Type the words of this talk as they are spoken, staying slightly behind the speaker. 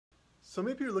So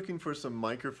maybe you're looking for some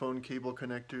microphone cable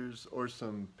connectors or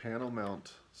some panel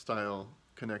mount style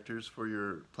connectors for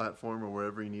your platform or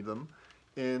wherever you need them.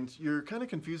 And you're kind of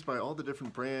confused by all the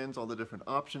different brands, all the different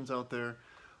options out there.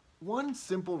 One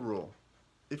simple rule: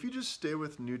 if you just stay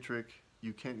with Neutrik,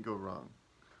 you can't go wrong.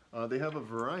 They have a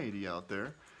variety out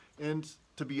there. And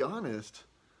to be honest,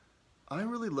 I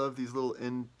really love these little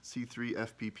NC3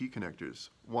 FPP connectors.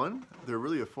 One, they're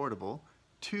really affordable.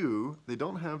 Two, they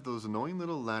don't have those annoying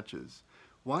little latches.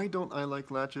 Why don't I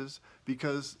like latches?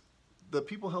 Because the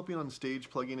people helping on stage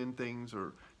plugging in things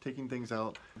or taking things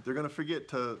out, they're gonna forget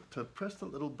to press the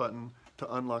little button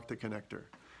to unlock the connector.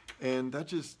 And that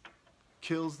just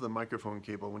kills the microphone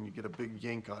cable when you get a big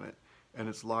yank on it and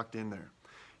it's locked in there.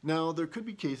 Now, there could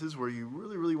be cases where you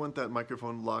really want that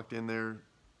microphone locked in there.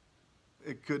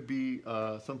 It could be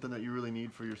something that you really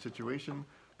need for your situation,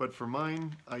 but for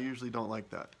mine, I usually don't like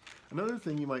that. Another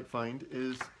thing you might find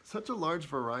is such a large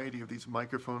variety of these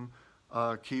microphone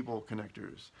cable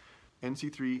connectors.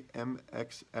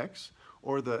 NC3MXX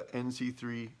or the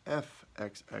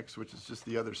NC3FXX, which is just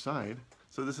the other side.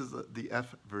 So this is the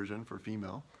F version for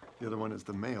female. The other one is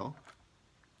the male.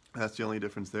 That's the only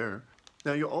difference there.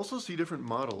 Now you'll also see different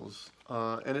models,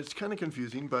 and it's kind of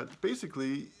confusing, but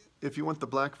basically, if you want the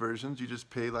black versions, you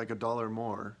just pay like $1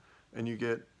 more, and you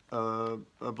get a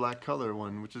black color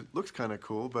one, which looks kind of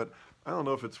cool, but I don't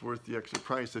know if it's worth the extra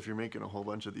price if you're making a whole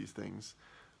bunch of these things.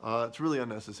 It's really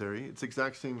unnecessary. It's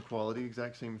exact same quality,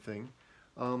 exact same thing.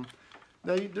 Now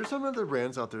there's some other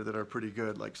brands out there that are pretty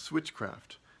good, like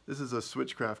Switchcraft. This is a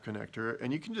Switchcraft connector,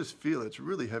 and you can just feel it's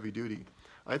really heavy duty.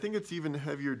 I think it's even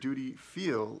heavier duty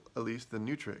feel, at least, than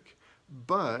Neutrik.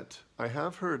 But I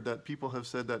have heard that people have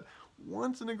said that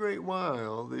once in a great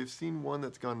while they've seen one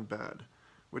that's gone bad,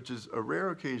 which is a rare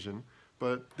occasion,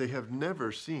 but they have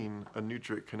never seen a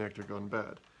Neutrik connector gone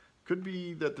bad. Could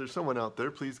be that there's someone out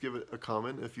there. Please give it a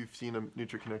comment if you've seen a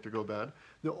Neutrik connector go bad.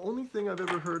 The only thing I've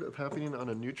ever heard of happening on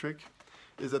a Neutrik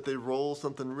is that they roll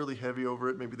something really heavy over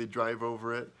it, maybe they drive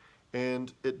over it,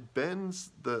 and it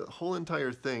bends the whole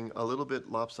entire thing a little bit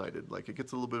lopsided, like it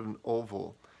gets a little bit of an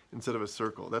oval instead of a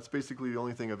circle. That's basically the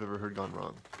only thing I've ever heard gone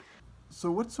wrong. So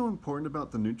what's so important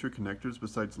about the Neutrik connectors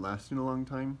besides lasting a long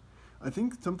time? I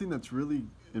think something that's really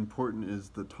important is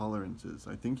the tolerances.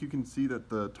 I think you can see that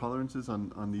the tolerances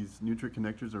on these Neutrik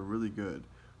connectors are really good.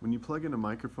 When you plug in a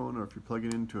microphone or if you plug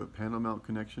it into a panel mount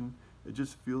connection, it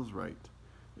just feels right.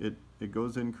 It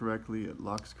goes in correctly, it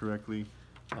locks correctly.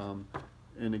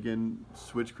 And again,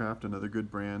 Switchcraft, another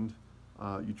good brand.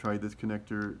 You try this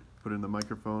connector, put it in the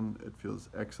microphone, it feels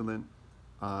excellent.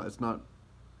 It's not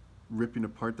ripping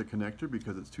apart the connector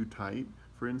because it's too tight,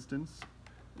 for instance,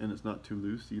 and it's not too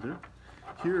loose either.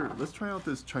 Here, let's try out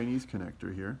this Chinese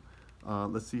connector here.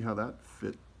 Let's see how that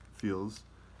feels.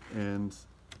 And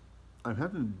I'm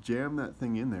having to jam that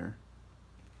thing in there.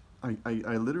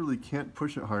 I literally can't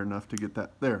push it hard enough to get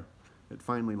that. There, it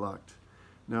finally locked.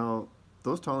 Now,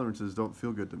 those tolerances don't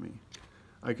feel good to me.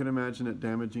 I can imagine it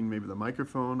damaging maybe the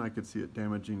microphone. I could see it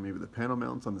damaging maybe the panel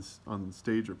mounts on the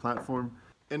stage or platform.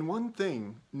 And one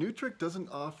thing, Neutrik doesn't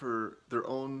offer their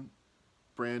own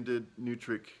branded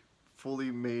Neutrik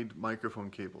fully made microphone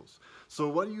cables. So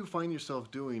what you find yourself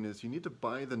doing is you need to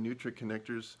buy the Neutrik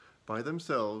connectors by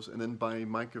themselves and then buy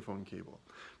microphone cable.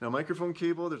 Now microphone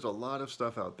cable, there's a lot of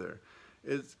stuff out there.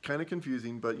 It's kind of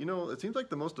confusing, but you know, it seems like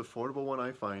the most affordable one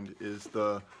I find is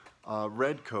the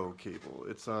Redco cable.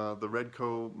 It's the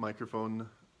Redco microphone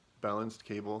balanced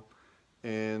cable,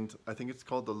 and I think it's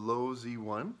called the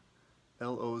LO-Z1,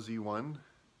 LO-Z1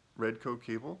 Redco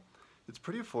cable. It's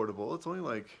pretty affordable. It's only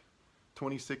like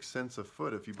 26 cents a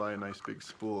foot if you buy a nice big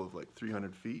spool of like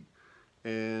 300 feet,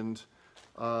 and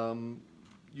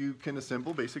you can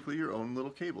assemble basically your own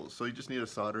little cables. So you just need a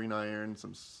soldering iron,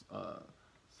 some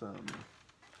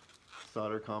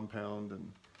solder compound,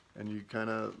 and you kind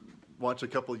of watch a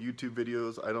couple YouTube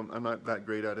videos. I'm not that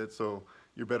great at it, so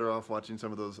you're better off watching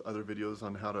some of those other videos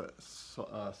on how to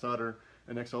solder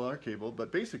an XLR cable.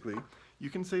 But basically, you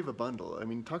can save a bundle. I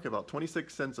mean, talk about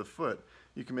 26 cents a foot.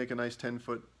 You can make a nice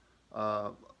 10-foot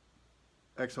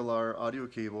XLR audio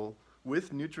cable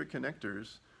with Neutrik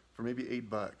connectors for maybe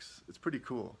 $8. It's pretty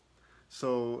cool.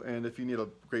 So, and if you need a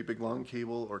great big long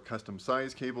cable or custom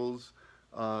size cables,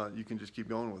 you can just keep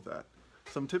going with that.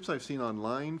 Some tips I've seen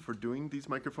online for doing these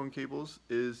microphone cables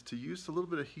is to use a little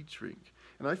bit of heat shrink.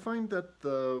 And I find that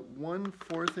the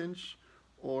 1/4 inch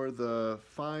or the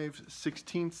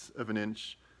 5/16 of an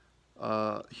inch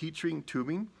heat shrink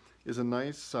tubing is a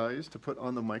nice size to put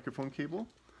on the microphone cable.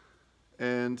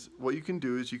 And what you can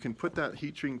do is you can put that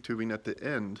heat shrink tubing at the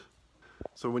end.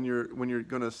 So when you're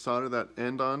going to solder that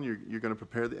end on, you're going to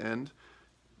prepare the end.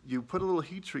 you put a little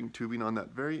heat shrink tubing on that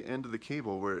very end of the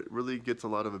cable where it really gets a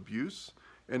lot of abuse,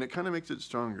 and it kind of makes it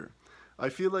stronger. I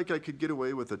feel like I could get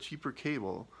away with a cheaper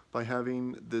cable by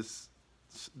having this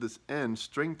end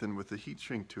strengthened with the heat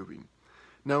shrink tubing.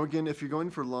 Now again, if you're going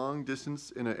for long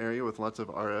distance in an area with lots of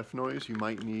RF noise, you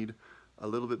might need a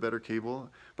little bit better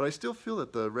cable, but I still feel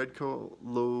that the Redco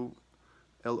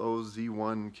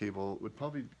LO-Z1 cable would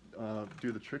probably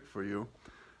do the trick for you.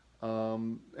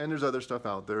 And there's other stuff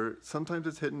out there. Sometimes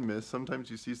it's hit and miss. Sometimes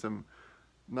you see some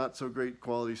not so great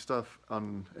quality stuff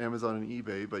on Amazon and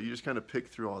eBay, but you just kind of pick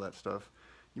through all that stuff.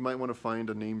 You might want to find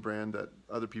a name brand that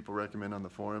other people recommend on the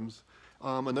forums.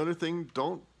 Another thing,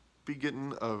 don't be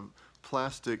getting a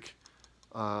plastic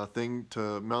thing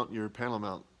to mount your panel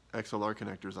mount XLR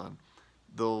connectors on.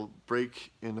 They'll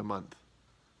break in a month.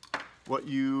 What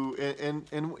you and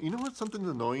you know what, something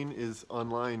annoying is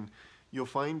online you'll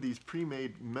find these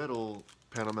pre-made metal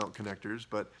panel mount connectors,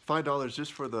 but $5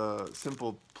 just for the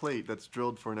simple plate that's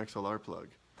drilled for an XLR plug.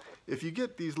 If you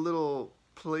get these little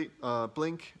plate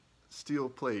blank steel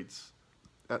plates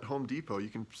at Home Depot, you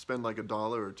can spend like $1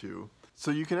 or $2.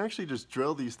 So you can actually just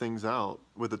drill these things out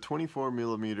with a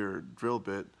 24mm drill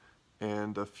bit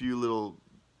and a few little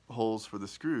holes for the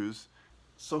screws.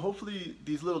 So hopefully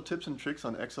these little tips and tricks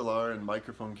on XLR and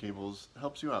microphone cables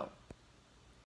helps you out.